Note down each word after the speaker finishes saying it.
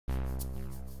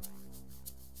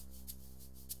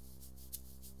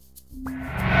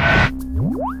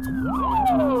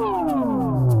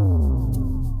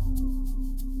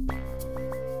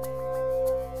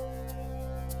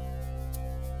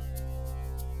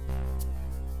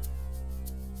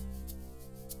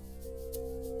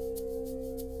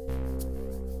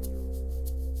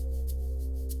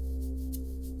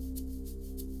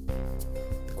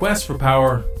quest for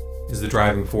power is the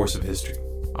driving force of history.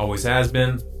 Always has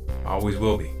been, always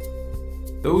will be.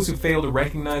 Those who fail to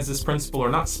recognize this principle are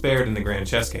not spared in the grand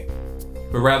chess game,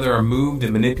 but rather are moved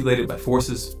and manipulated by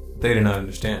forces they do not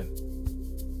understand.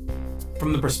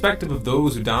 From the perspective of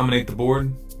those who dominate the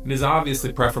board, it is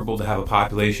obviously preferable to have a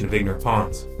population of ignorant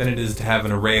pawns than it is to have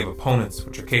an array of opponents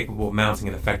which are capable of mounting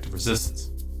an effective resistance.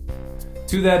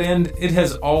 To that end, it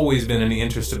has always been in the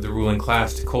interest of the ruling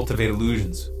class to cultivate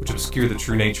illusions which obscure the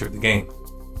true nature of the game.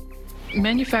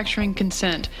 Manufacturing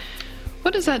consent.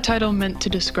 What is that title meant to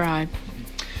describe?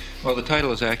 Well, the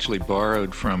title is actually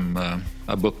borrowed from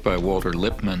a book by Walter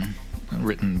Lippmann,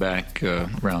 written back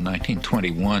around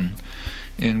 1921,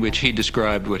 in which he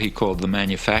described what he called the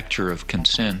manufacture of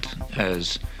consent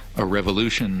as a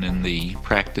revolution in the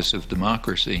practice of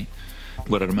democracy.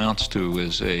 What it amounts to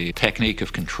is a technique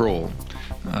of control.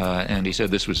 And he said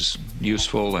this was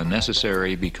useful and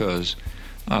necessary because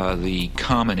the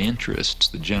common interests,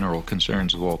 the general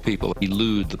concerns of all people,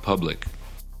 elude the public.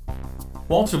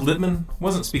 Walter Lippmann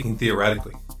wasn't speaking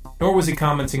theoretically, nor was he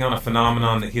commenting on a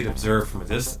phenomenon that he had observed from a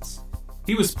distance.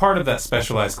 He was part of that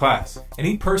specialized class, and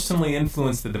he personally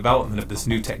influenced the development of this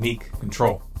new technique,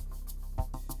 control.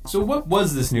 So what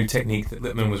was this new technique that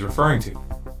Lippmann was referring to?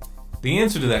 The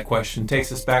answer to that question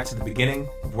takes us back to the beginning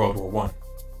of World War I.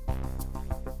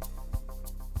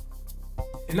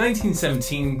 In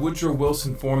 1917, Woodrow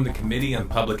Wilson formed the Committee on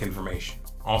Public Information,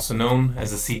 also known as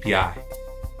the CPI.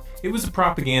 It was a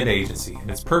propaganda agency,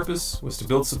 and its purpose was to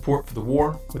build support for the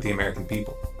war with the American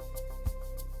people.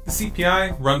 The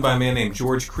CPI, run by a man named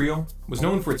George Creel, was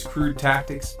known for its crude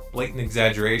tactics, blatant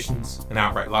exaggerations, and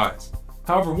outright lies.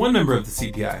 However, one member of the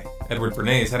CPI, Edward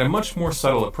Bernays, had a much more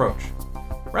subtle approach.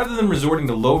 Rather than resorting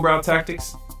to lowbrow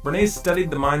tactics, Bernays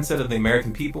studied the mindset of the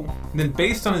American people, and then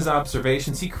based on his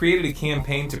observations, he created a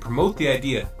campaign to promote the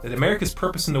idea that America's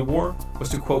purpose in the war was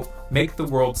to, quote, make the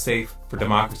world safe for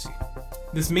democracy.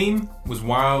 This meme was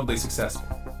wildly successful,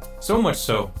 so much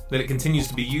so that it continues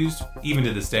to be used even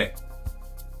to this day.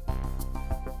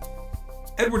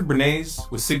 Edward Bernays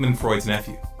was Sigmund Freud's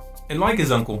nephew, and like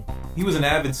his uncle, he was an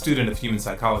avid student of human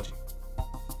psychology.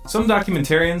 Some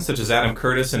documentarians, such as Adam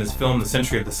Curtis in his film The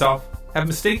Century of the Self, have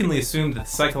mistakenly assumed that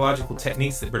the psychological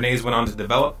techniques that Bernays went on to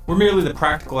develop were merely the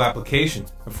practical application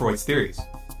of Freud's theories.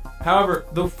 However,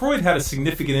 though Freud had a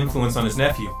significant influence on his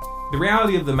nephew, the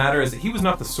reality of the matter is that he was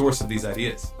not the source of these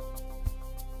ideas.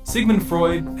 Sigmund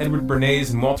Freud, Edward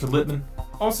Bernays, and Walter Lippmann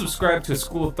all subscribed to a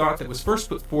school of thought that was first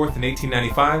put forth in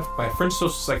 1895 by a French social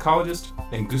psychologist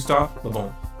named Gustave Le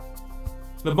Bon.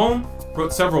 Le Bon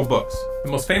wrote several books,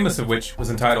 the most famous of which was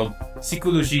entitled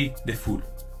Psychologie des Foules.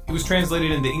 It was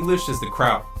translated into English as The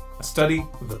Crowd, a study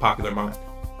of the popular mind.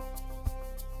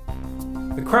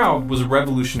 The Crowd was a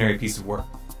revolutionary piece of work.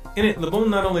 In it, Le Bon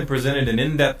not only presented an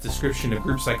in-depth description of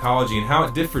group psychology and how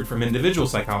it differed from individual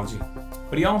psychology,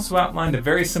 but he also outlined a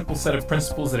very simple set of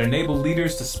principles that enable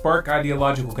leaders to spark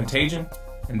ideological contagion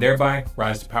and thereby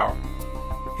rise to power.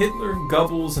 Hitler,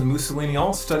 Goebbels, and Mussolini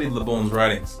all studied Le Bon's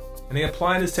writings, and they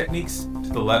applied his techniques to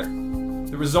the letter.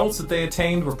 The results that they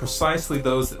attained were precisely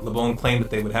those that Le Bon claimed that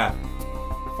they would have.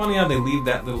 Funny how they leave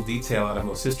that little detail out of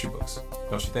most history books,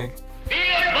 don't you think?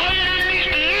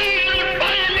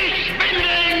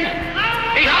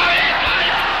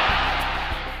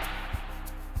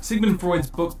 Sigmund Freud's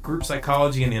book, Group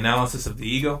Psychology and the Analysis of the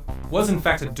Ego, was in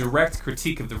fact a direct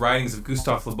critique of the writings of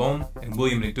Gustave Le Bon and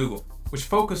William McDougall, which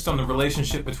focused on the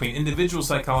relationship between individual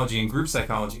psychology and group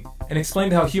psychology, and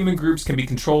explained how human groups can be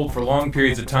controlled for long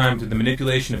periods of time through the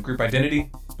manipulation of group identity,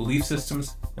 belief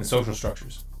systems, and social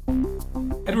structures.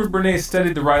 Edward Bernays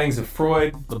studied the writings of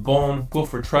Freud, Le Bon,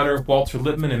 Wilfred Trutter, Walter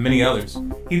Lippmann, and many others.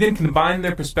 He then combined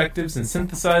their perspectives and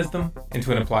synthesized them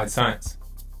into an applied science.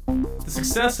 The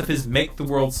success of his Make the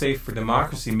World Safe for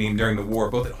Democracy meme during the war,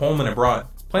 both at home and abroad,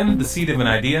 planted the seed of an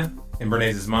idea in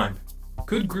Bernays' mind.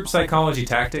 Could group psychology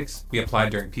tactics be applied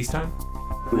during peacetime?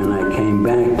 When I came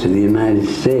back to the United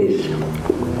States,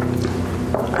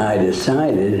 I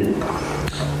decided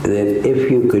that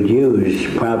if you could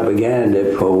use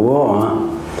propaganda for war,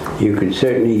 you could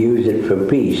certainly use it for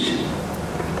peace.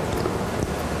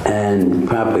 And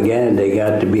propaganda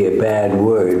got to be a bad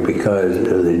word because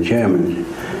of the Germans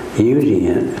using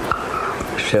it.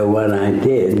 So what I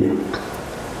did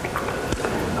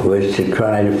was to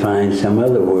try to find some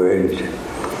other words.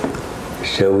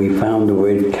 So we found the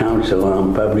word Council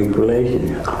on Public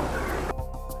Relations.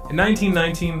 In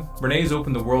 1919, Bernays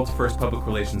opened the world's first public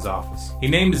relations office. He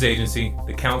named his agency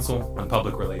the Council on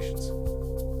Public Relations.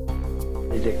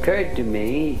 It occurred to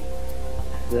me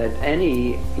that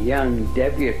any young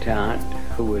debutante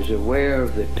who was aware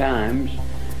of the times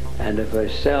and of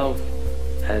herself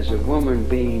as a woman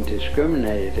being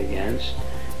discriminated against,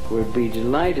 would be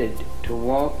delighted to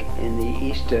walk in the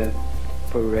Easter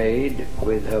parade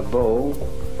with her bow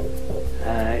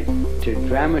to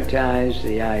dramatize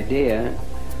the idea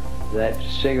that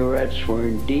cigarettes were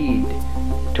indeed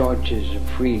torches of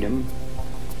freedom,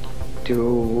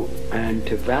 and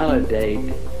to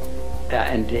validate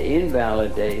and to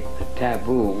invalidate the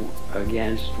taboo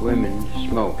against women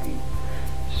smoking.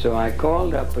 So I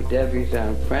called up a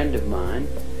debutante friend of mine,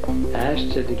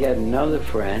 asked her to get another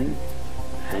friend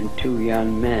and two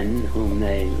young men whom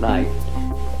they liked,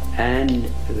 and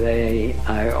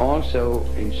I also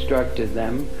instructed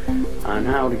them on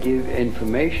how to give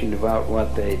information about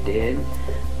what they did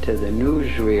to the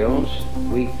newsreels,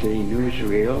 weekly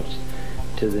newsreels,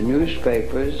 to the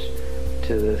newspapers,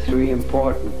 to the three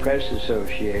important press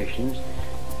associations,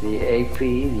 the AP, the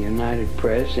United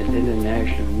Press, and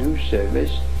International News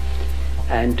Service,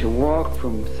 and to walk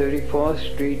from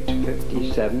 34th Street to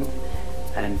 57th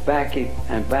and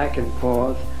back and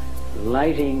forth,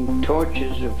 lighting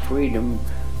torches of freedom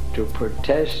to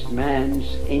protest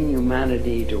man's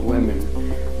inhumanity to women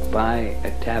by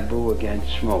a taboo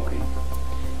against smoking.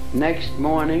 Next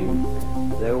morning,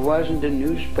 there wasn't a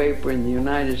newspaper in the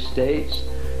United States,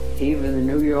 even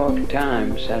the New York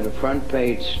Times had a front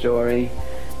page story,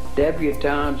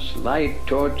 "Debutantes light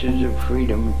torches of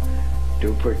freedom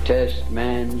to protest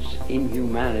man's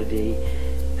inhumanity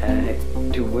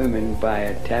to women by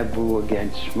a taboo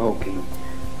against smoking,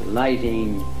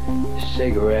 lighting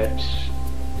cigarettes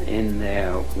in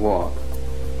their walk."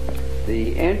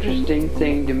 The interesting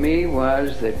thing to me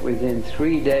was that within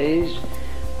 3 days,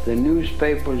 the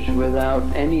newspapers, without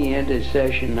any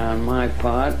intercession on my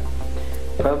part,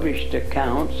 published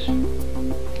accounts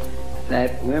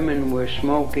that women were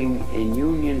smoking in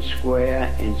Union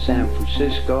Square in San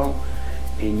Francisco,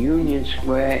 in Union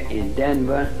Square in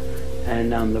Denver,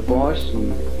 and on the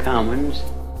Boston Commons.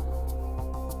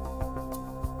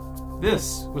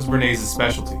 This was Bernays'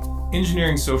 specialty,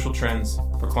 engineering social trends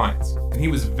for clients, and he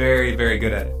was very, very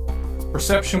good at it.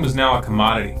 Perception was now a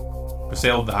commodity, for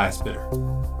sale of the highest bidder.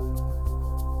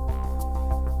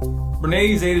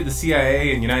 Bernays aided the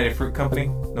CIA and United Fruit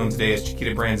Company, known today as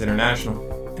Chiquita Brands International,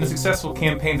 in a successful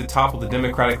campaign to topple the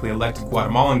democratically elected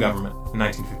Guatemalan government in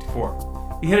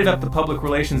 1954. He headed up the public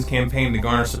relations campaign to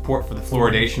garner support for the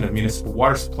fluoridation of municipal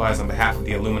water supplies on behalf of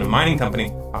the aluminum mining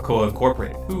company, Alcoa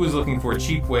Incorporated, who was looking for a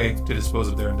cheap way to dispose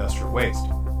of their industrial waste.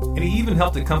 And he even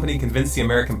helped the company convince the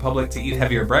American public to eat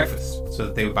heavier breakfast so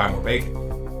that they would buy more bacon.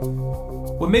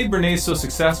 What made Bernays so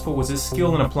successful was his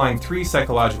skill in applying 3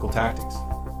 psychological tactics.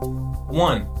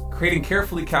 1. Creating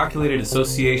carefully calculated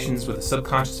associations with the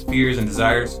subconscious fears and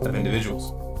desires of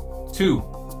individuals. 2.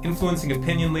 Influencing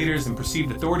opinion leaders and perceived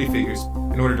authority figures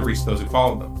in order to reach those who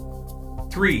followed them.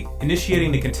 3.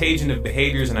 Initiating the contagion of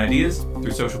behaviors and ideas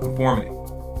through social conformity.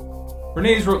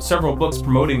 Bernays wrote several books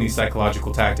promoting these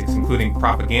psychological tactics, including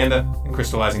Propaganda and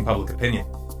Crystallizing Public Opinion.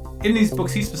 In these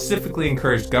books, he specifically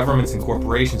encouraged governments and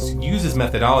corporations to use his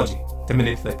methodology to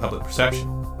manipulate public perception.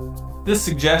 This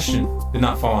suggestion did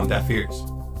not fall on deaf ears.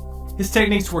 His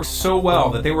techniques worked so well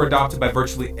that they were adopted by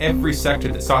virtually every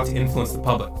sector that sought to influence the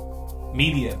public.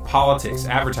 Media, politics,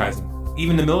 advertising,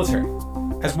 even the military.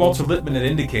 As Walter Lippmann had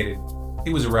indicated,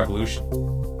 it was a revolution.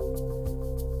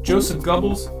 Joseph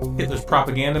Goebbels, Hitler's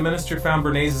propaganda minister, found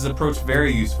Bernays' approach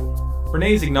very useful.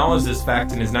 Bernays acknowledged this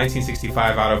fact in his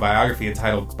 1965 autobiography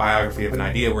entitled Biography of an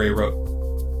Idea, where he wrote,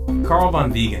 "Karl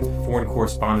von Wiegand, foreign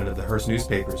correspondent of the Hearst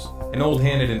newspapers, an old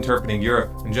hand at interpreting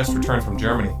Europe and just returned from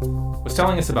Germany, was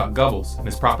telling us about Goebbels and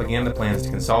his propaganda plans to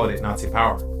consolidate Nazi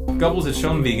power. Goebbels had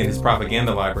shown Wiegand his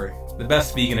propaganda library, the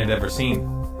best Wiegand had ever seen.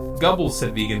 Goebbels,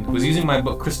 said Wiegand, was using my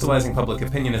book Crystallizing Public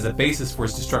Opinion as a basis for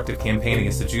his destructive campaign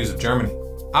against the Jews of Germany.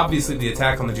 Obviously, the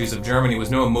attack on the Jews of Germany was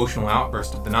no emotional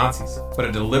outburst of the Nazis, but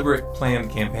a deliberate, planned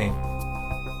campaign."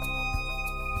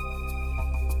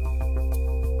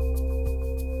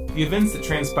 The events that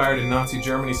transpired in Nazi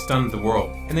Germany stunned the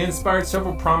world, and they inspired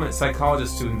several prominent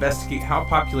psychologists to investigate how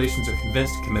populations are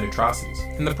convinced to commit atrocities.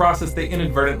 In the process, they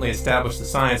inadvertently established the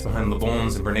science behind Le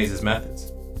Bon's and Bernays'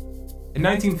 methods. In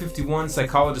 1951,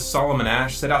 psychologist Solomon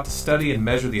Asch set out to study and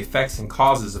measure the effects and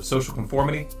causes of social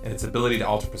conformity and its ability to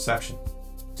alter perception.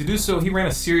 To do so, he ran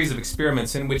a series of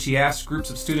experiments in which he asked groups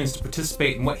of students to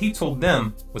participate in what he told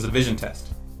them was a vision test.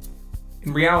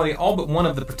 In reality, all but one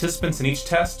of the participants in each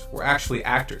test were actually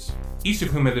actors, each of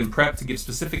whom had been prepped to give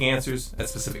specific answers at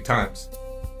specific times.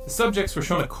 The subjects were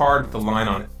shown a card with a line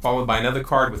on it, followed by another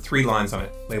card with 3 lines on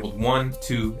it, labeled 1,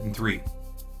 2, and 3.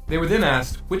 They were then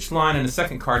asked which line in the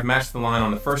second card matched the line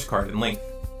on the first card in length.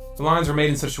 The lines were made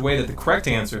in such a way that the correct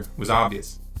answer was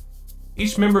obvious.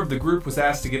 Each member of the group was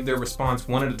asked to give their response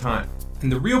one at a time,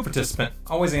 and the real participant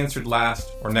always answered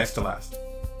last or next to last.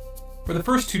 For the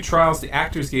first 2 trials, the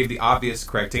actors gave the obvious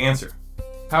correct answer.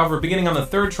 However, beginning on the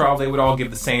 3rd trial, they would all give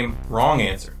the same wrong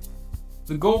answer.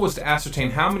 The goal was to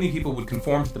ascertain how many people would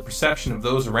conform to the perception of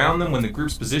those around them when the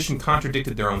group's position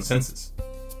contradicted their own senses.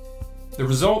 The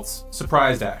results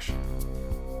surprised Ash.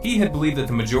 He had believed that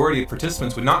the majority of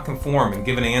participants would not conform and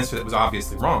give an answer that was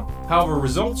obviously wrong. However,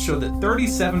 results showed that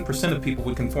 37% of people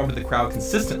would conform to the crowd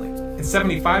consistently, and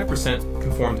 75%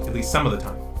 conformed at least some of the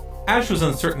time. Ash was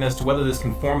uncertain as to whether this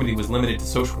conformity was limited to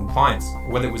social compliance,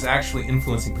 or whether it was actually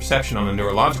influencing perception on a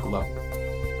neurological level.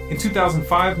 In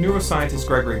 2005, neuroscientist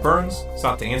Gregory Berns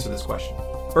sought to answer this question.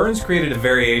 Berns created a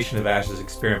variation of Ash's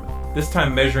experiment, this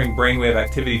time measuring brainwave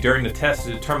activity during the test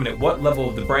to determine at what level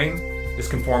of the brain this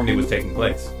conformity was taking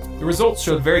place. The results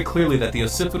showed very clearly that the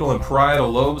occipital and parietal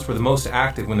lobes were the most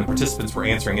active when the participants were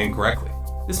answering incorrectly.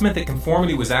 This meant that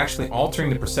conformity was actually altering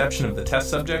the perception of the test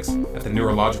subjects at the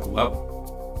neurological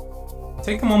level.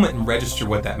 Take a moment and register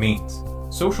what that means.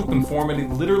 Social conformity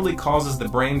literally causes the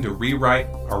brain to rewrite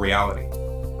our reality.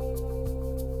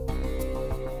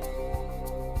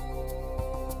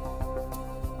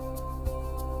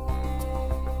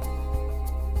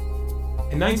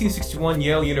 In 1961,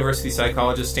 Yale University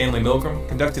psychologist Stanley Milgram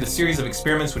conducted a series of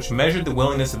experiments which measured the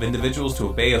willingness of individuals to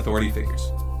obey authority figures.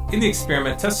 In the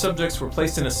experiment, test subjects were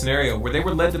placed in a scenario where they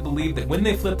were led to believe that when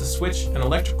they flipped a switch, an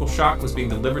electrical shock was being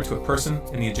delivered to a person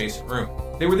in the adjacent room.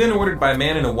 They were then ordered by a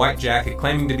man in a white jacket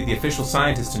claiming to be the official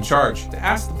scientist in charge to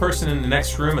ask the person in the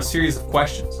next room a series of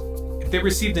questions. If they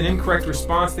received an incorrect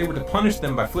response, they were to punish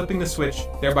them by flipping the switch,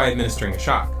 thereby administering a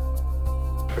shock.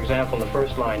 For example, in the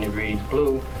first line it reads,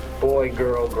 blue, boy,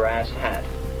 girl, grass, hat.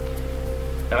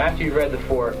 Now after you've read the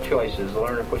 4 choices, the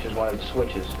learner pushes one of the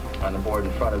switches on the board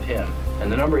in front of him,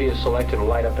 and the number he has selected will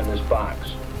light up in this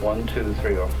box, 1, 2,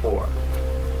 3, or 4.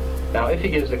 Now if he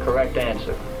gives the correct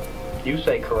answer, you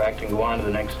say correct and go on to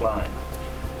the next line.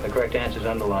 The correct answer is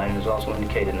underlined and is also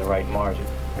indicated in the right margin.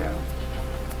 Yeah.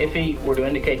 If he were to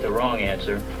indicate the wrong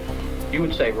answer, you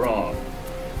would say wrong.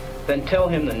 Then tell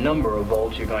him the number of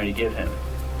volts you're going to give him.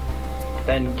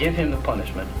 Then give him the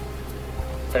punishment.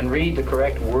 Then read the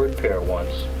correct word pair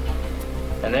once,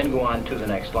 and then go on to the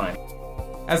next line.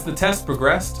 As the test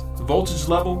progressed, the voltage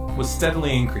level was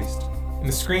steadily increased, and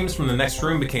the screams from the next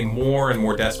room became more and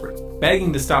more desperate,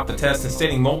 begging to stop the test and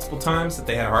stating multiple times that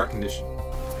they had a heart condition.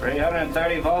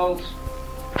 330 volts.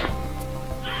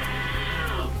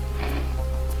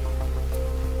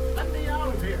 Let me out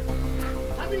of here.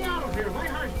 Let me out of here. My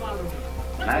heart's bothering me.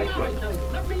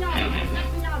 Let me out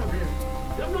of here.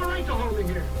 You have no right to hold me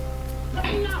here. Let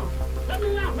me out. Let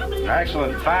me out. Let me out.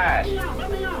 Excellent. Fast.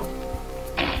 Let me out.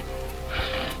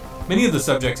 Many of the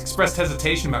subjects expressed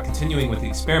hesitation about continuing with the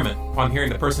experiment upon hearing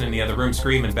the person in the other room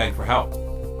scream and beg for help.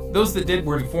 Those that did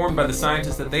were informed by the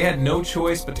scientists that they had no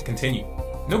choice but to continue.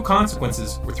 No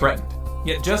consequences were threatened,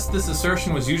 yet just this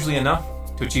assertion was usually enough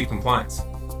to achieve compliance.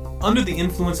 Under the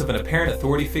influence of an apparent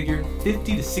authority figure,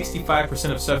 50 to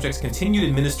 65% of subjects continued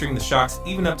administering the shocks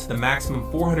even up to the maximum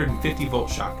 450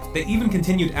 volt shock. They even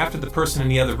continued after the person in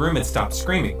the other room had stopped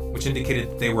screaming, which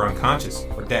indicated that they were unconscious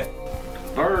or dead.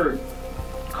 Bird,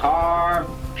 car,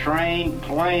 train,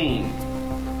 plane.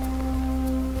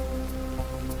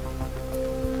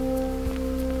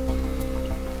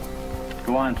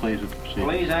 Go on, please.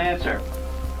 Please answer.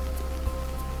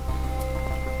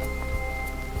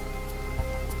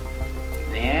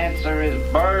 The answer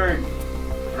is bird,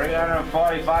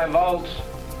 345 volts.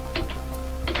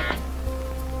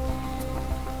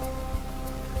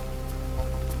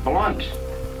 Blunt,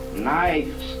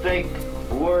 knife, stick,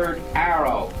 word,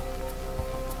 arrow.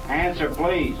 Answer,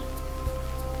 please.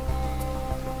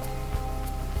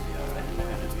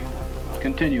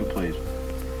 Continue, please.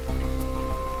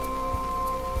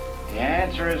 The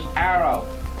answer is arrow,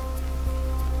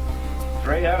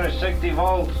 360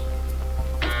 volts.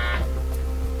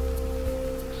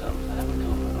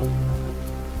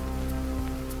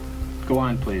 Go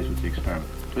on, please, with the experiment.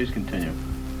 Please continue.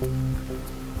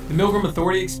 The Milgram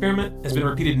Authority experiment has been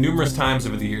repeated numerous times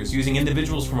over the years using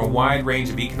individuals from a wide range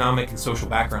of economic and social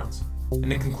backgrounds, and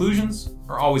the conclusions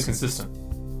are always consistent.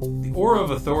 The aura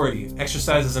of authority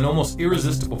exercises an almost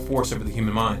irresistible force over the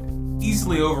human mind,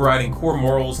 easily overriding core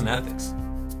morals and ethics.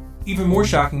 Even more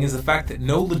shocking is the fact that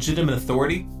no legitimate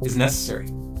authority is necessary.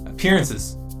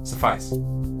 Appearances suffice.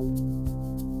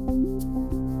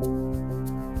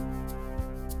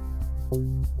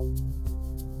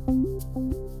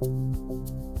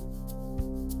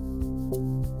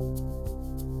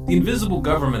 The invisible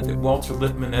government that Walter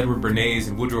Lippmann, Edward Bernays,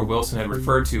 and Woodrow Wilson had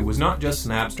referred to was not just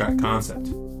an abstract concept.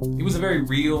 It was a very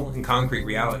real and concrete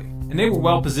reality, and they were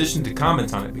well positioned to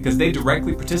comment on it because they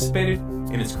directly participated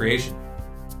in its creation.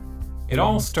 It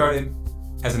all started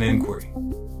as an inquiry.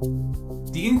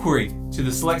 The inquiry, to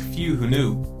the select few who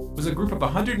knew, was a group of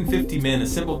 150 men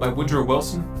assembled by Woodrow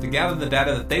Wilson to gather the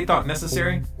data that they thought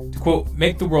necessary to, quote,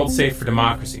 make the world safe for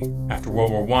democracy after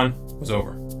World War I was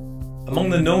over. Among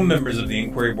the known members of the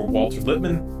inquiry were Walter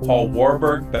Lippmann, Paul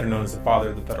Warburg, better known as the father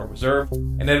of the Federal Reserve,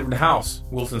 and Edward House,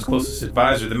 Wilson's closest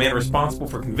advisor, the man responsible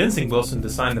for convincing Wilson to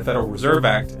sign the Federal Reserve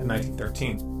Act in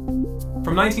 1913.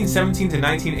 From 1917 to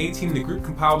 1918, the group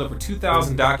compiled over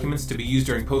 2,000 documents to be used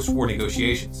during post-war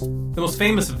negotiations. The most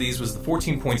famous of these was the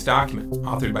 14 Points document,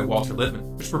 authored by Walter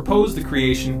Lippmann, which proposed the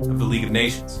creation of the League of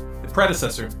Nations, the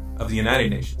predecessor of the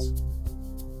United Nations.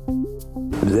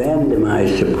 Then, to my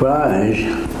surprise,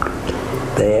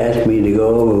 they asked me to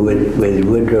go over with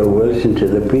Woodrow Wilson to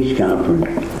the peace conference.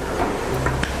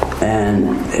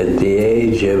 And at the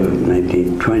age of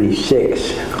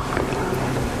 26,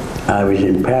 I was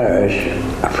in Paris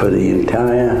for the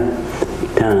entire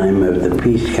time of the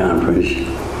peace conference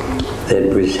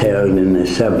that was held in the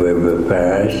suburb of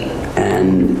Paris,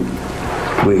 and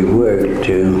we worked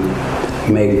to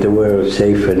make the world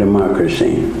safe for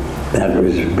democracy. That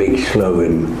was a big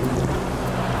slogan.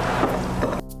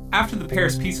 After the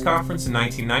Paris Peace Conference in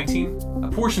 1919,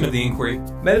 a portion of the inquiry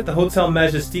met at the Hotel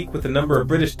Majestic with a number of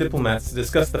British diplomats to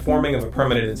discuss the forming of a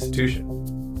permanent institution.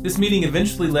 This meeting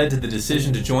eventually led to the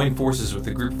decision to join forces with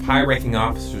a group of high-ranking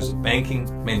officers of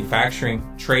banking, manufacturing,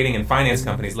 trading, and finance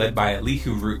companies led by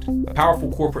Elihu Root, a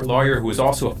powerful corporate lawyer who was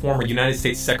also a former United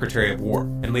States Secretary of War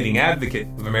and leading advocate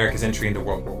of America's entry into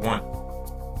World War I.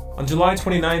 On July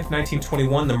 29,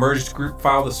 1921, the merged group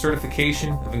filed a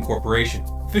certification of incorporation,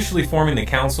 officially forming the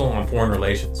Council on Foreign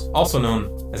Relations, also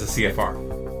known as the CFR.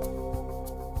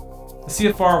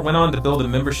 The CFR went on to build a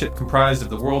membership comprised of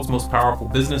the world's most powerful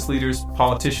business leaders,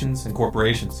 politicians, and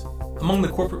corporations. Among the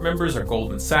corporate members are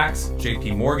Goldman Sachs,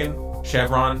 JP Morgan,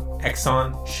 Chevron,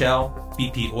 Exxon, Shell,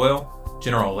 BP Oil,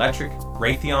 General Electric,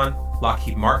 Raytheon,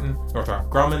 Lockheed Martin, Northrop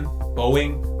Grumman,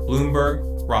 Boeing, Bloomberg,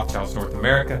 Rothschilds North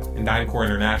America, and DynCorp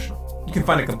International. You can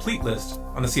find a complete list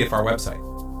on the CFR website.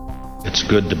 It's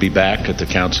good to be back at the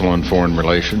Council on Foreign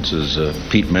Relations. As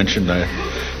Pete mentioned, I've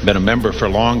been a member for a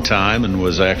long time and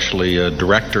was actually a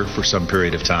director for some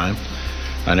period of time.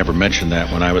 I never mentioned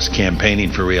that when I was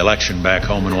campaigning for re-election back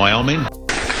home in Wyoming.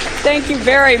 Thank you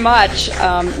very much,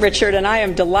 Richard, and I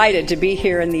am delighted to be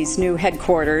here in these new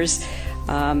headquarters.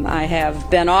 I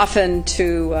have been often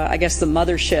to, I guess, the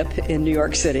mothership in New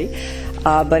York City.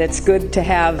 But it's good to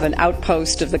have an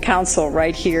outpost of the Council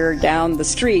right here down the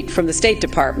street from the State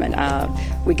Department.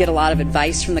 We get a lot of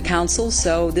advice from the Council,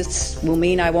 so this will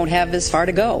mean I won't have as far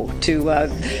to go to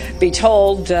be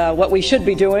told what we should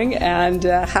be doing and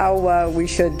how we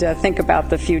should think about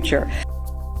the future.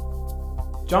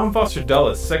 John Foster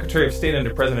Dulles, Secretary of State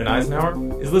under President Eisenhower,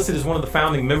 is listed as one of the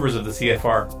founding members of the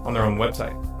CFR on their own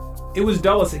website. It was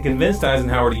Dulles that convinced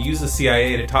Eisenhower to use the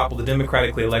CIA to topple the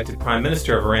democratically elected Prime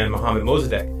Minister of Iran, Mohammad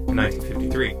Mossadegh, in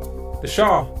 1953. The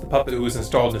Shah, the puppet who was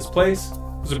installed in his place,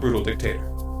 was a brutal dictator.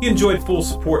 He enjoyed full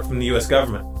support from the U.S.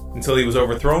 government until he was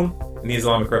overthrown in the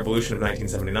Islamic Revolution of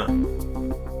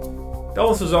 1979.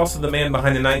 Dulles was also the man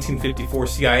behind the 1954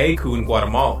 CIA coup in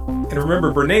Guatemala, and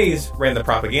remember, Bernays ran the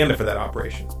propaganda for that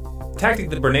operation. The tactic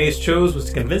that Bernays chose was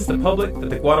to convince the public that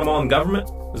the Guatemalan government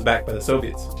was backed by the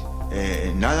Soviets.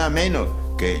 Nada menos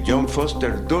que John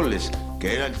Foster Dulles, que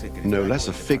era el secretario. No less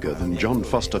a figure than John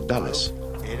Foster Dulles,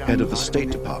 head of the State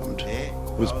Department,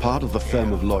 was part of the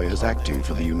firm of lawyers acting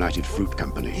for the United Fruit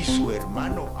Company.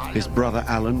 His brother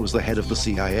Alan was the head of the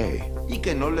CIA.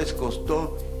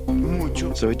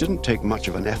 So it didn't take much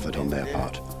of an effort on their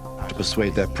part to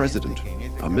persuade their president,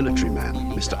 a military man,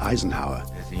 Mr. Eisenhower,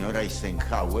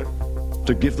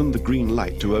 to give them the green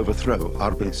light to overthrow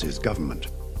Arbenzi's government.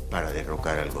 Para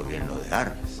derrocar al gobierno de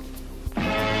Arbenz.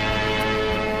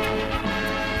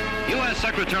 U.S.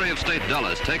 Secretary of State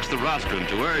Dulles takes the rostrum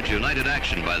to urge united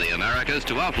action by the Americas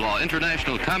to outlaw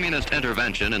international communist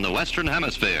intervention in the Western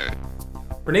Hemisphere.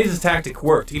 Bernays' tactic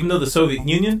worked, even though the Soviet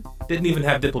Union didn't even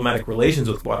have diplomatic relations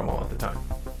with Guatemala at the time.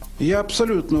 Я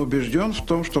абсолютно убежден в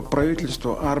том, что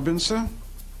правительство Арбенца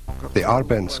The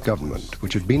Arbenz government,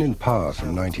 which had been in power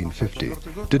from 1950,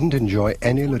 didn't enjoy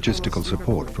any logistical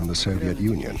support from the Soviet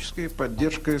Union.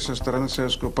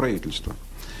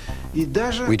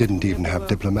 We didn't even have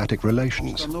diplomatic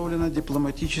relations.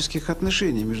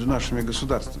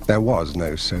 There was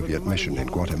no Soviet mission in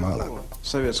Guatemala.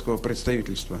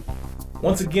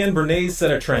 Once again, Bernays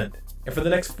set a trend, and for the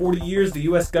next 40 years, the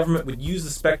U.S. government would use the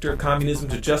specter of communism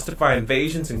to justify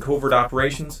invasions and covert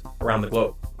operations around the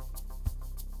globe.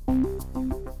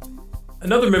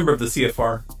 Another member of the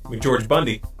CFR, George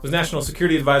Bundy, was National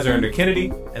Security Advisor under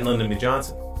Kennedy and Lyndon B.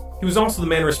 Johnson. He was also the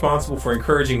man responsible for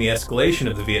encouraging the escalation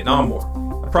of the Vietnam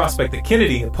War, a prospect that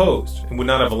Kennedy opposed and would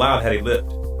not have allowed had he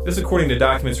lived. This according to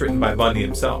documents written by Bundy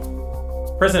himself.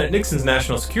 President Nixon's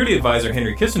National Security Advisor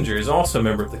Henry Kissinger is also a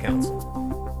member of the council.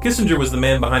 Kissinger was the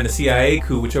man behind the CIA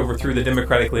coup which overthrew the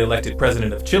democratically elected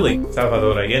president of Chile,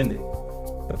 Salvador Allende.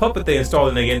 The puppet they installed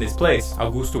in Allende's place,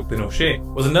 Augusto Pinochet,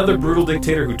 was another brutal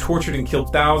dictator who tortured and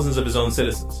killed thousands of his own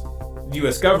citizens. The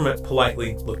U.S. government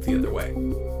politely looked the other way.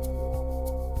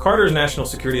 Carter's National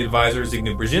Security Advisor,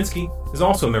 Zbigniew Brzezinski, is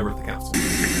also a member of the council.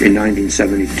 In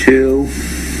 1972,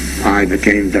 I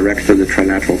became director of the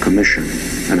Trilateral Commission,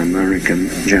 an American,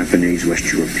 Japanese,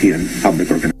 West European public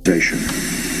organization.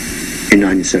 In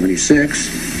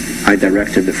 1976, I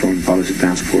directed the Foreign Policy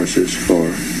Task Forces for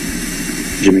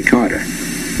Jimmy Carter.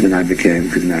 Then I became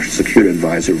the National Security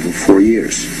Advisor for 4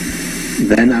 years.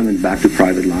 Then I went back to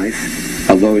private life,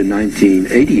 although in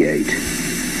 1988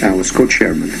 I was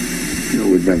co-chairman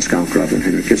with Brent Scowcroft and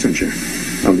Henry Kissinger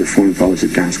of the Foreign Policy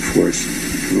Task Force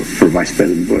for Vice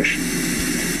President Bush.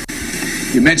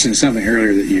 You mentioned something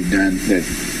earlier that you've done that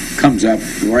comes up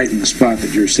right in the spot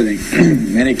that you're sitting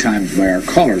many times by our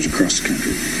callers across the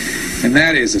country, and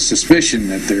that is a suspicion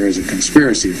that there is a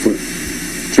conspiracy afoot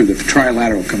through the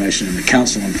Trilateral Commission and the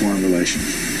Council on Foreign Relations.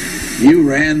 You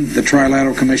ran the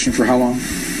Trilateral Commission for how long?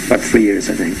 About 3 years,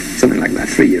 I think. Something like that,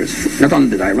 3 years. Not only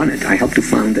did I run it, I helped to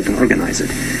found it and organize it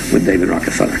with David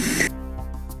Rockefeller.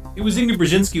 It was Zbigniew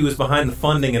Brzezinski who was behind the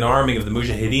funding and arming of the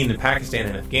Mujahideen in Pakistan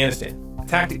and Afghanistan, a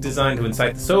tactic designed to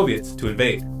incite the Soviets to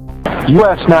invade.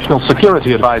 U.S. National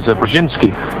Security Advisor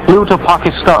Brzezinski flew to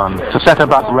Pakistan to set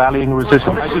about rallying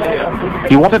resistance.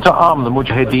 He wanted to arm the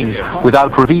Mujahideen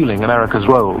without revealing America's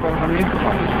role.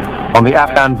 On the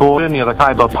Afghan border near the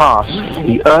Khyber Pass,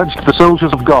 he urged the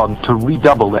soldiers of God to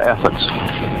redouble their efforts.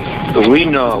 We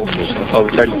know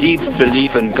of their deep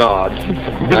belief in God,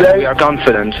 and we are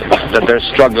confident that their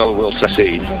struggle will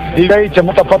succeed.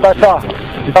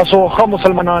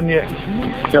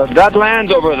 That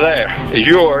land over there is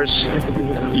yours.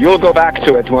 You'll go back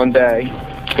to it one day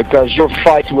because your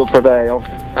fight will prevail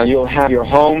and you'll have your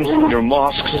homes, your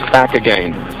mosques back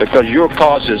again because your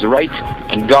cause is right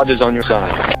and God is on your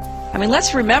side. I mean,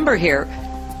 let's remember here,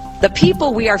 the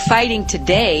people we are fighting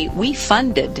today, we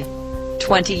funded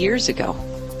 20 years ago.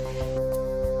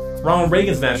 Ronald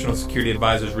Reagan's National Security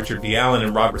Advisors Richard B. Allen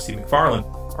and Robert C. McFarlane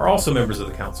are also members of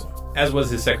the council, as was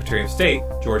his Secretary of State,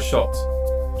 George Shultz.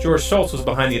 George Shultz was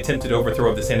behind the attempted overthrow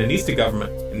of the Sandinista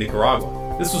government in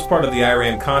Nicaragua. This was part of the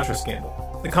Iran-Contra scandal.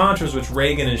 The Contras, which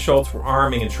Reagan and Shultz were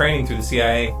arming and training through the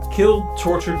CIA, killed,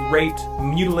 tortured, raped,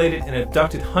 mutilated, and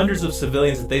abducted hundreds of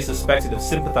civilians that they suspected of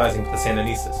sympathizing with the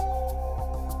Sandinistas.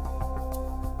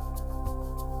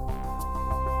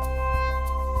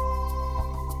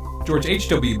 George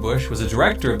H.W. Bush was a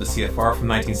director of the CFR from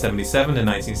 1977 to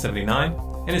 1979,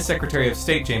 and his Secretary of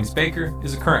State, James Baker,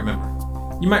 is a current member.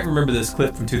 You might remember this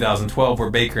clip from 2012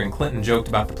 where Baker and Clinton joked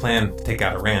about the plan to take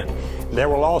out Iran. There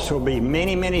will also be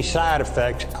many, many side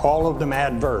effects, all of them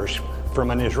adverse, from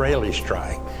an Israeli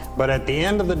strike. But at the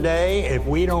end of the day, if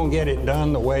we don't get it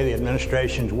done the way the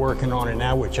administration's working on it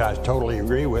now, which I totally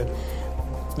agree with,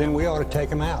 then we ought to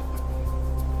take them out.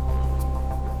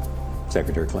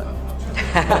 Secretary Clinton.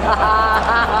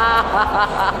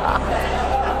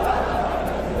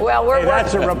 Well, we're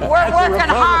working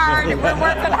hard. We're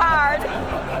working hard.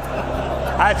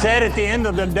 I said at the end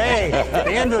of the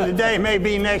day may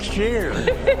be next year.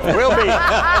 It will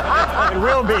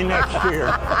be next year.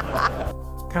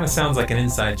 Kind of sounds like an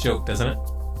inside joke, doesn't it?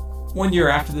 1 year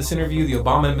after this interview, the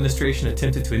Obama administration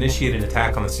attempted to initiate an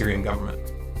attack on the Syrian government.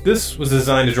 This was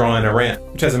designed to draw in Iran,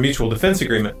 which has a mutual defense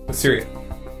agreement with Syria.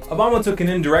 Obama took an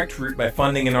indirect route by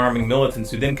funding and arming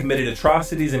militants who then committed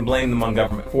atrocities and blamed them on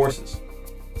government forces.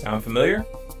 Sound familiar?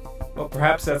 Well,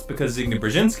 perhaps that's because Zbigniew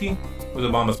Brzezinski was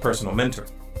Obama's personal mentor.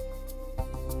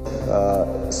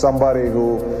 Somebody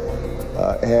who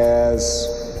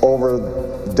has over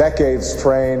decades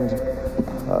trained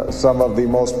some of the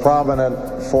most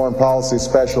prominent foreign policy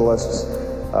specialists,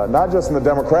 not just in the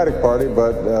Democratic Party,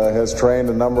 but has trained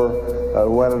a number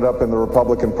who ended up in the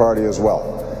Republican Party as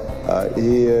well.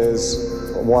 He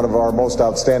is one of our most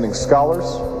outstanding scholars,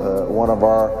 one of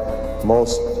our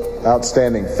most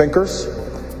outstanding thinkers.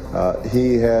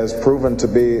 He has proven to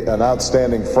be an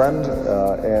outstanding friend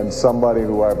and somebody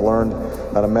who I've learned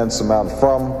an immense amount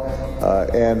from.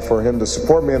 And for him to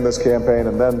support me in this campaign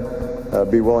and then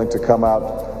be willing to come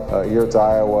out here to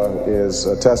Iowa is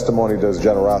a testimony to his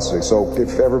generosity. So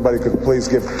if everybody could please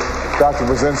give Dr.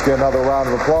 Brzezinski another round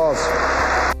of applause.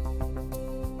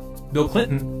 Bill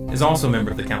Clinton is also a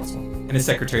member of the council, and his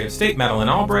Secretary of State, Madeleine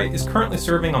Albright, is currently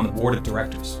serving on the board of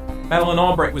directors. Madeleine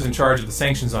Albright was in charge of the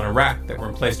sanctions on Iraq that were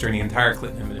in place during the entire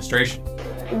Clinton administration.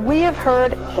 We have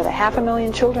heard that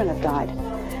 500,000 children have died.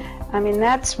 I mean,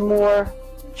 that's more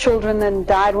children than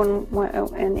died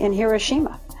in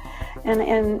Hiroshima.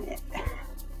 And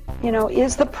you know,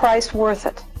 is the price worth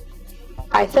it?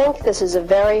 I think this is a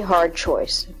very hard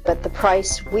choice, but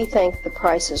we think the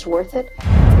price is worth it.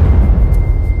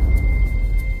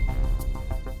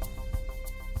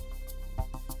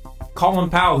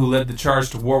 Colin Powell, who led the charge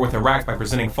to war with Iraq by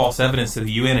presenting false evidence to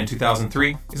the UN in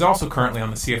 2003, is also currently on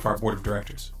the CFR board of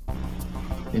directors.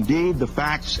 Indeed, the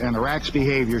facts and Iraq's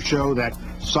behavior show that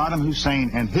Saddam Hussein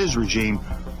and his regime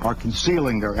are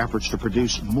concealing their efforts to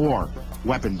produce more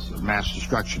weapons of mass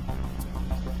destruction.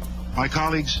 My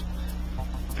colleagues,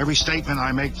 every statement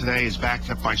I make today is backed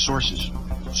up by sources,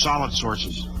 solid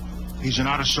sources. These are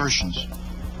not assertions.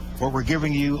 What we're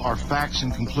giving you are facts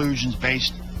and conclusions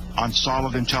based on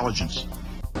solid intelligence.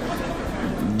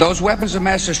 Those weapons of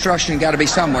mass destruction got to be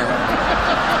somewhere.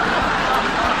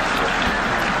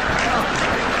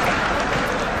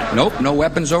 Nope, no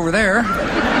weapons over there.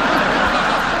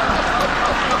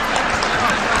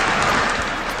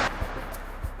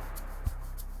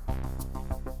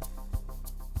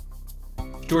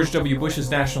 George W. Bush's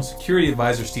National Security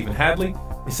Advisor, Stephen Hadley,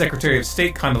 his Secretary of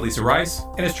State, Condoleezza Rice,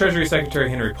 and his Treasury Secretary,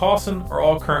 Henry Paulson, are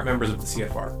all current members of the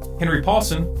CFR. Henry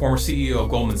Paulson, former CEO of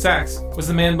Goldman Sachs, was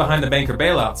the man behind the banker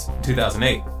bailouts in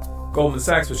 2008. Goldman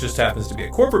Sachs, which just happens to be a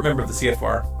corporate member of the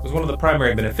CFR, was one of the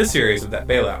primary beneficiaries of that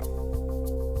bailout.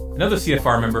 Another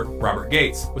CFR member, Robert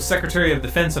Gates, was Secretary of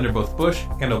Defense under both Bush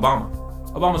and Obama.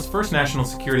 Obama's first National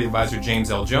Security Advisor,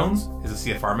 James L. Jones, is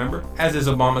a CFR member, as is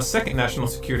Obama's second National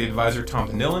Security Advisor, Tom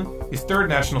DeNillen, his third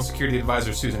National Security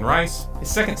Advisor, Susan Rice, his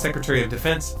second Secretary of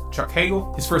Defense, Chuck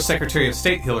Hagel, his first Secretary of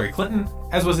State, Hillary Clinton,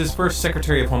 as was his first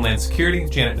Secretary of Homeland Security,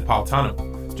 Janet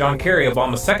Napolitano. John Kerry,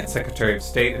 Obama's second Secretary of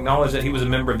State, acknowledged that he was a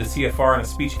member of the CFR in a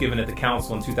speech given at the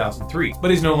Council in 2003,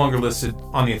 but he's no longer listed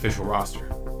on the official roster.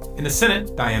 In the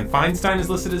Senate, Dianne Feinstein is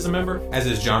listed as a member, as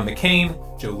is John McCain,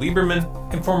 Joe Lieberman,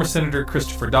 and former Senator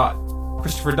Christopher Dodd.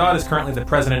 Christopher Dodd is currently the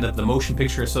president of the Motion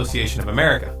Picture Association of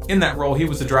America. In that role, he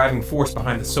was the driving force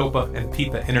behind the SOPA and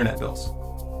PIPA internet bills.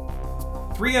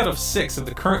 3 out of 6 of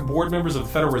the current board members of the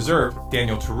Federal Reserve,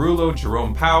 Daniel Tarullo,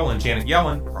 Jerome Powell, and Janet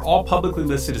Yellen, are all publicly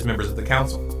listed as members of the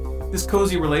Council. This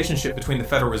cozy relationship between the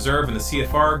Federal Reserve and the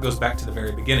CFR goes back to the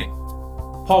very beginning.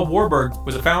 Paul Warburg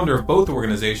was a founder of both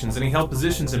organizations, and he held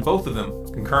positions in both of them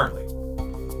concurrently.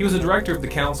 He was a director of the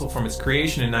Council from its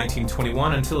creation in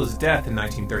 1921 until his death in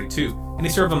 1932, and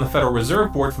he served on the Federal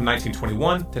Reserve Board from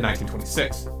 1921 to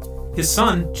 1926. His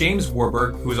son, James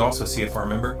Warburg, who is also a CFR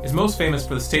member, is most famous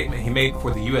for the statement he made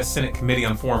before the U.S. Senate Committee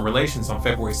on Foreign Relations on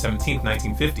February 17,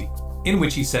 1950, in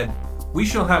which he said, "We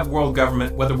shall have world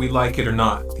government whether we like it or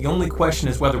not. The only question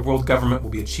is whether world government will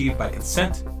be achieved by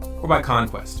consent or by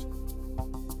conquest."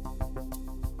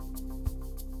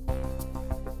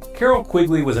 Carroll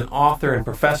Quigley was an author and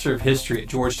professor of history at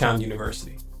Georgetown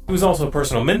University. He was also a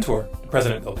personal mentor to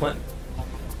President Bill Clinton.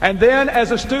 And then,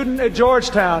 as a student at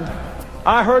Georgetown,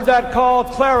 I heard that call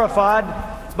clarified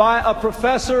by a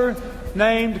professor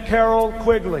named Carroll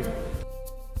Quigley.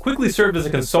 Quigley served as a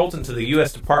consultant to the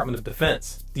U.S. Department of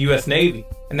Defense, the U.S. Navy,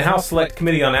 and the House Select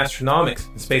Committee on Astronomics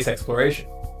and Space Exploration.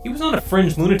 He was not a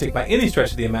fringe lunatic by any stretch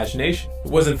of the imagination,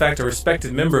 but was in fact a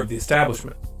respected member of the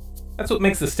establishment. That's what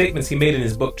makes the statements he made in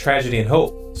his book Tragedy and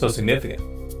Hope so significant.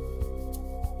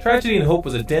 Tragedy and Hope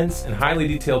was a dense and highly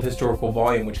detailed historical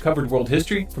volume which covered world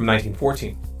history from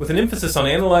 1914, with an emphasis on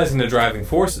analyzing the driving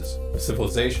forces of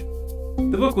civilization.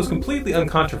 The book was completely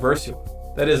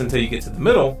uncontroversial, that is until you get to the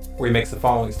middle, where he makes the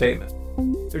following statement.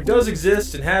 There does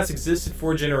exist and has existed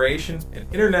for a generation an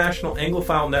international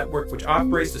Anglophile network which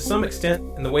operates to some extent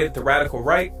in the way that the radical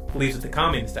right believes in the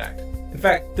Communist Act. In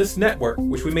fact, this network,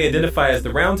 which we may identify as the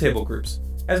Roundtable groups,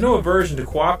 has no aversion to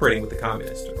cooperating with the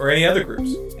communists or any other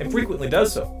groups, and frequently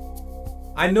does so.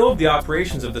 I know of the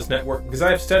operations of this network because I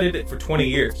have studied it for 20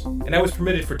 years, and I was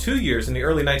permitted for 2 years in the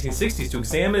early 1960s to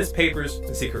examine its papers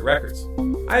and secret records.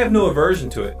 I have no aversion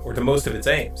to it or to most of its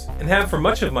aims, and have for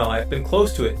much of my life been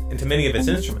close to it and to many of its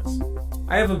instruments.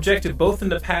 I have objected both in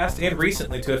the past and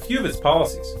recently to a few of its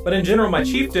policies, but in general my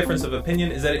chief difference of opinion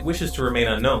is that it wishes to remain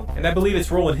unknown, and I believe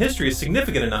its role in history is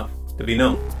significant enough to be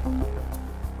known.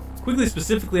 Quigley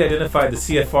specifically identified the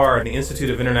CFR and the Institute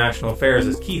of International Affairs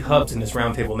as key hubs in this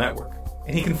roundtable network,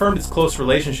 and he confirmed its close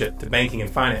relationship to banking and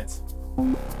finance.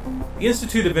 The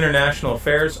Institute of International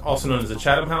Affairs, also known as the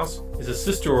Chatham House, is a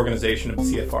sister organization of the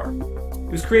CFR.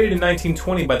 It was created in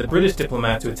 1920 by the British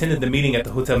diplomats who attended the meeting at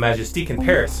the Hotel Majestic in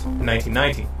Paris in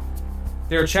 1919.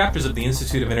 There are chapters of the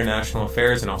Institute of International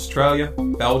Affairs in Australia,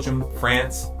 Belgium,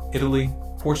 France, Italy,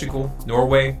 Portugal,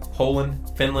 Norway, Poland,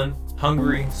 Finland,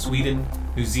 Hungary, Sweden,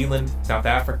 New Zealand, South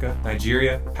Africa,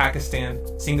 Nigeria, Pakistan,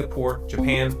 Singapore,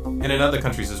 Japan, and in other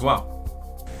countries as well.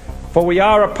 For we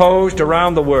are opposed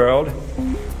around the world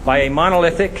by a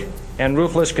monolithic and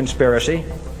ruthless conspiracy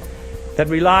that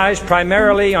relies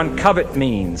primarily on covert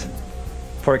means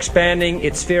for expanding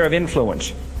its sphere of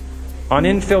influence, on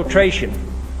infiltration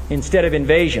instead of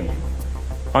invasion,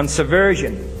 on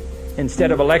subversion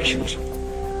instead of elections,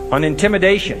 on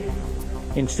intimidation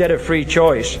instead of free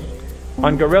choice,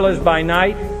 on guerrillas by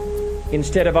night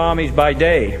instead of armies by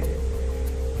day.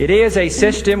 It is a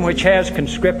system which has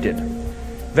conscripted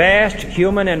vast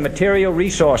human and material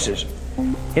resources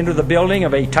into the building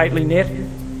of a tightly knit,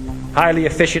 highly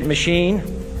efficient machine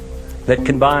that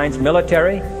combines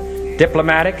military,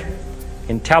 diplomatic,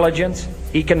 intelligence,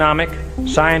 economic,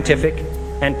 scientific,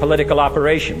 and political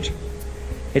operations.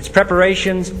 Its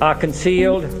preparations are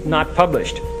concealed, not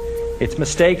published. Its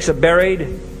mistakes are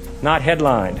buried, not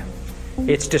headlined.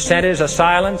 Its dissenters are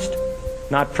silenced,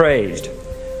 not praised.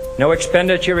 No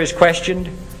expenditure is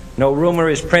questioned, no rumor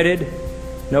is printed,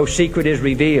 no secret is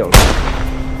revealed.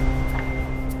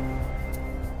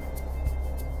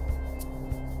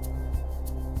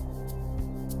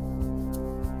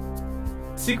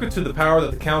 The secret to the power that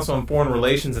the Council on Foreign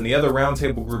Relations and the other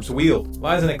roundtable groups wield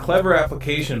lies in a clever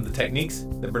application of the techniques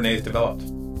that Bernays developed.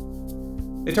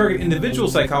 They target individual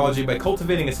psychology by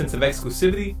cultivating a sense of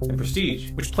exclusivity and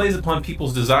prestige, which plays upon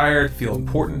people's desire to feel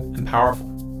important and powerful.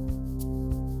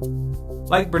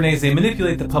 Like Bernays, they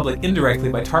manipulate the public indirectly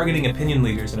by targeting opinion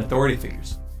leaders and authority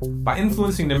figures. By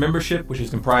influencing their membership, which is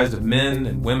comprised of men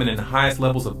and women in the highest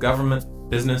levels of government,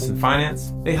 business, and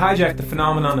finance, they hijack the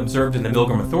phenomenon observed in the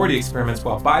Milgram Authority experiments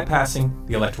while bypassing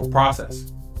the electoral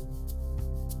process.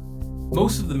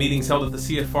 Most of the meetings held at the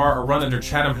CFR are run under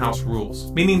Chatham House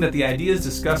rules, meaning that the ideas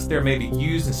discussed there may be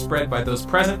used and spread by those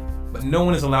present, but no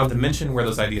one is allowed to mention where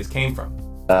those ideas came from.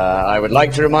 I would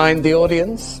like to remind the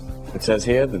audience, it says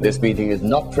here, that this meeting is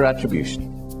not for attribution.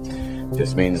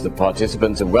 This means that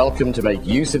participants are welcome to make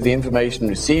use of the information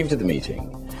received at the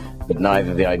meeting, but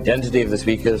neither the identity of the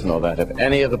speakers nor that of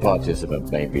any other participant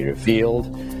may be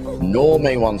revealed, nor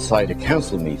may one cite a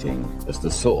council meeting as the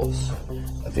source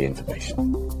of the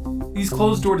information. These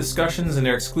closed-door discussions and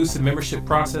their exclusive membership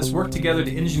process work together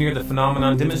to engineer the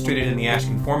phenomenon demonstrated in the Ash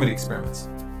conformity experiments.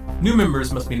 New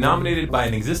members must be nominated by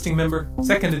an existing member,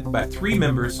 seconded by 3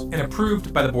 members, and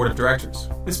approved by the board of directors.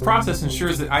 This process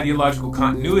ensures that ideological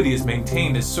continuity is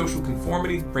maintained as social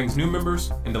conformity brings new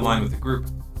members into line with the group.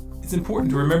 It's important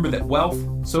to remember that wealth,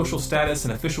 social status,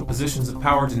 and official positions of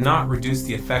power do not reduce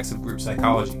the effects of group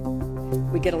psychology.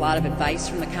 We get a lot of advice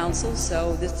from the council,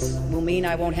 so this will mean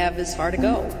I won't have as far to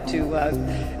go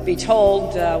to be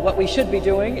told what we should be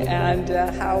doing and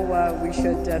how we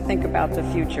should think about the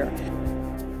future.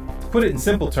 To put it in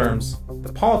simple terms,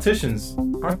 the politicians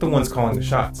aren't the ones calling the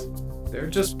shots. They're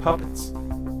just puppets.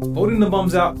 Voting the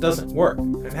bums out doesn't work,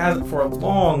 and it hasn't for a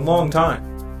long, long time.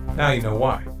 Now you know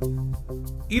why.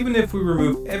 Even if we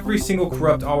remove every single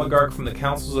corrupt oligarch from the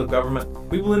councils of government,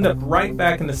 we will end up right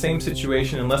back in the same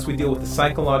situation unless we deal with the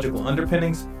psychological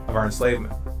underpinnings of our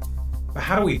enslavement. But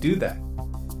how do we do that?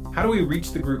 How do we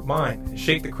reach the group mind and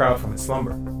shake the crowd from its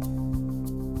slumber?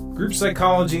 Group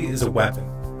psychology is a weapon,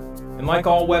 and like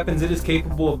all weapons, it is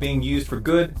capable of being used for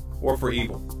good or for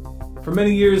evil. For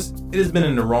many years, it has been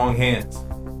in the wrong hands.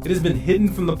 It has been hidden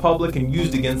from the public and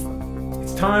used against them.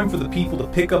 It's time for the people to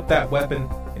pick up that weapon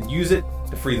and use it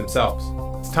to free themselves.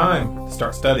 It's time to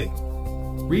start studying.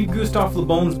 Read Gustave Le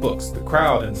Bon's books, The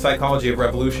Crowd and Psychology of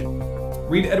Revolution.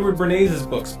 Read Edward Bernays'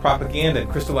 books, Propaganda and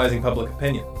Crystallizing Public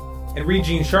Opinion. And read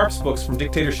Gene Sharp's books, From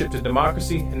Dictatorship to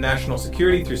Democracy and National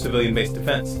Security Through Civilian-Based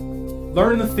Defense.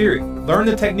 Learn the theory, learn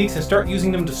the techniques, and start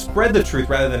using them to spread the truth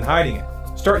rather than hiding it.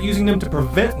 Start using them to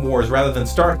prevent wars rather than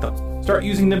start them. Start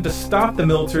using them to stop the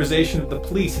militarization of the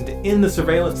police and to end the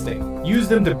surveillance state. Use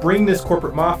them to bring this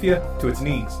corporate mafia to its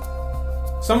knees.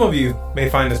 Some of you may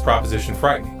find this proposition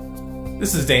frightening.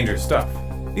 This is dangerous stuff.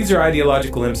 These are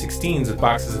ideological M16s with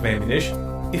boxes of ammunition.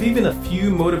 If even a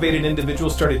few motivated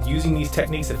individuals started using these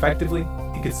techniques effectively,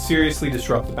 it could seriously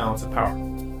disrupt the balance of power.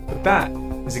 But that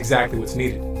is exactly what's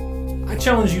needed. I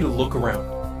challenge you to look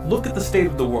around. Look at the state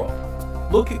of the world.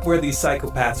 Look at where these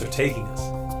psychopaths are taking us.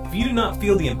 If you do not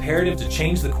feel the imperative to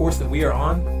change the course that we are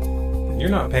on, then you're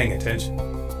not paying attention.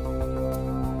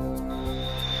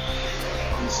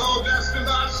 So destined,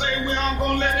 I say we aren't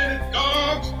going to let any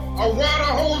dogs or water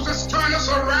hoses turn us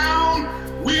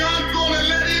around. We aren't going to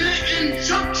let any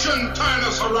injunction turn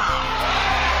us around.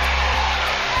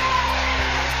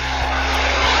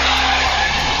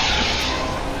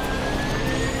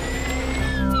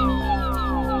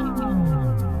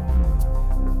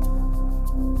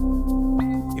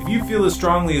 feel as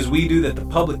strongly as we do that the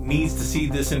public needs to see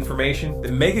this information,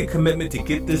 then make a commitment to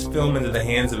get this film into the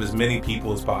hands of as many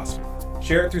people as possible.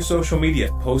 Share it through social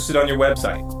media, post it on your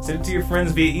website, send it to your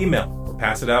friends via email, or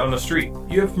pass it out on the street.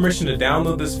 You have permission to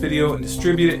download this video and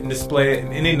distribute it and display it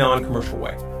in any non-commercial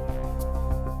way.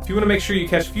 If you want to make sure you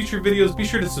catch future videos, be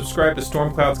sure to subscribe to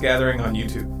Storm Clouds Gathering on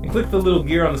YouTube, and click the little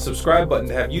gear on the subscribe button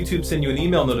to have YouTube send you an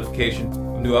email notification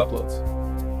of new uploads.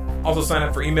 Also sign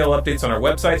up for email updates on our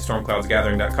website,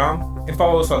 stormcloudsgathering.com, and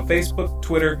follow us on Facebook,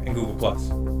 Twitter, and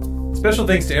Google+. Special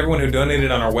thanks to everyone who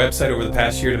donated on our website over the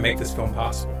past year to make this film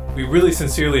possible. We really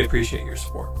sincerely appreciate your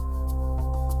support.